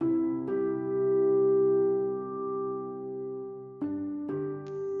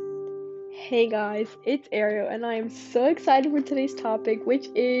Hey guys, it's Ariel, and I am so excited for today's topic, which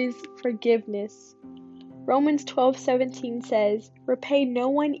is forgiveness. Romans 12:17 says, "Repay no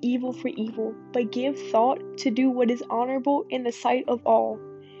one evil for evil, but give thought to do what is honorable in the sight of all."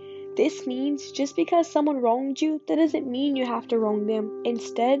 This means just because someone wronged you, that doesn't mean you have to wrong them.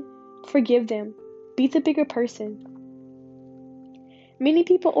 Instead, forgive them. Be the bigger person. Many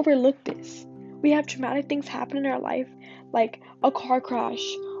people overlook this. We have traumatic things happen in our life, like a car crash,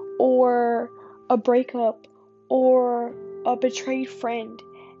 or a breakup, or a betrayed friend,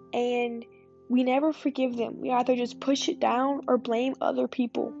 and we never forgive them. We either just push it down or blame other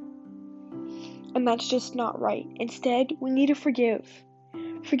people, and that's just not right. Instead, we need to forgive.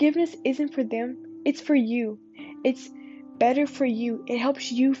 Forgiveness isn't for them, it's for you. It's better for you. It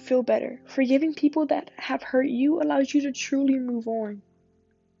helps you feel better. Forgiving people that have hurt you allows you to truly move on.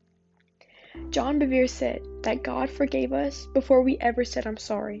 John Bevere said that God forgave us before we ever said I'm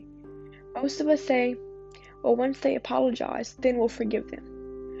sorry. Most of us say, well, once they apologize, then we'll forgive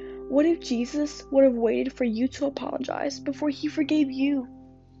them. What if Jesus would have waited for you to apologize before he forgave you?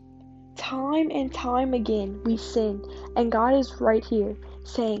 Time and time again we sin, and God is right here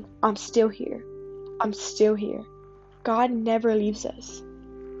saying, I'm still here. I'm still here. God never leaves us.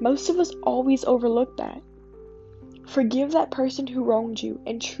 Most of us always overlook that. Forgive that person who wronged you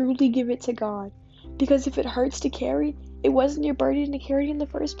and truly give it to God. Because if it hurts to carry, it wasn't your burden to carry in the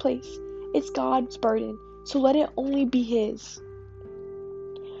first place. It's God's burden, so let it only be His.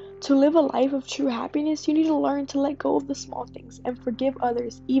 To live a life of true happiness, you need to learn to let go of the small things and forgive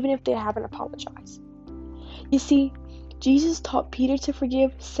others even if they haven't apologized. You see, Jesus taught Peter to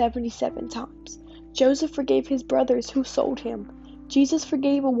forgive 77 times. Joseph forgave his brothers who sold him. Jesus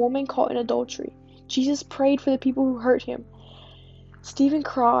forgave a woman caught in adultery. Jesus prayed for the people who hurt him. Stephen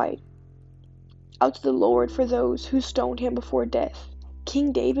cried out to the Lord for those who stoned him before death.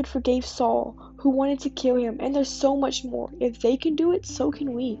 King David forgave Saul, who wanted to kill him, and there's so much more. If they can do it, so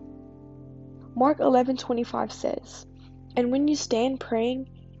can we. Mark 11:25 says, "And when you stand praying,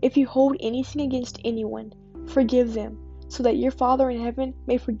 if you hold anything against anyone, forgive them, so that your Father in heaven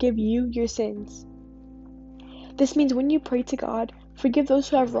may forgive you your sins." This means when you pray to God, forgive those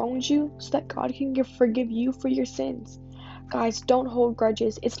who have wronged you, so that God can forgive you for your sins. Guys, don't hold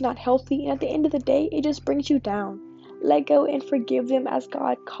grudges. It's not healthy, and at the end of the day, it just brings you down. Let go and forgive them as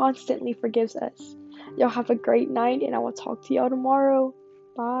God constantly forgives us. Y'all have a great night, and I will talk to y'all tomorrow.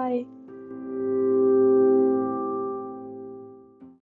 Bye.